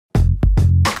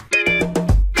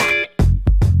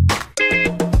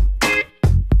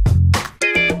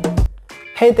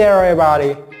Hey there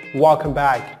everybody, welcome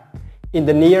back. In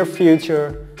the near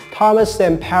future, Thomas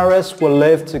and Paris will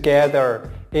live together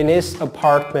in his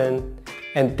apartment,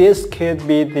 and this could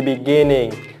be the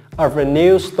beginning of a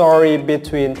new story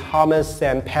between Thomas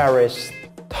and Paris.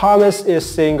 Thomas is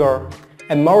single,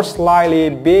 and most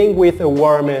likely being with a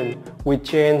woman will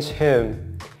change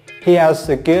him. He has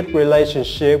a good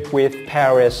relationship with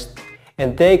Paris,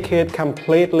 and they could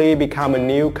completely become a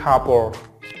new couple.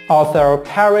 Although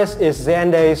Paris is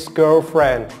Zende's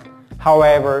girlfriend,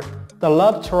 however, the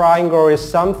love triangle is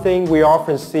something we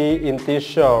often see in this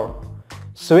show.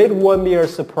 So it wouldn't be a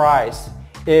surprise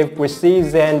if we see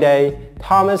Zende,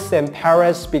 Thomas and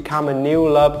Paris become a new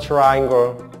love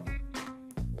triangle.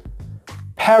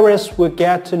 Paris will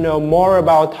get to know more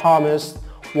about Thomas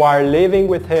while living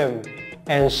with him,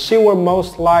 and she will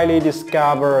most likely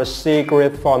discover a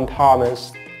secret from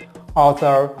Thomas.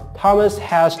 Although Thomas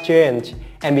has changed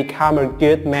and become a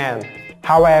good man.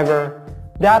 However,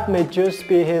 that may just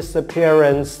be his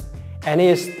appearance, and he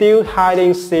is still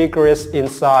hiding secrets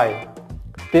inside.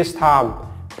 This time,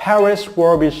 Paris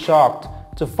will be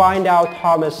shocked to find out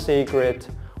Thomas' secret.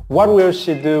 What will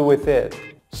she do with it?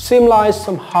 Seems like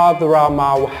some hot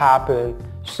drama will happen,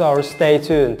 so stay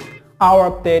tuned.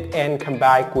 I'll update and come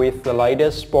back with the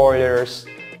latest spoilers.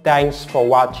 Thanks for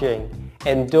watching,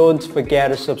 and don't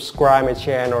forget to subscribe my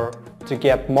channel to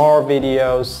get more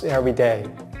videos every day.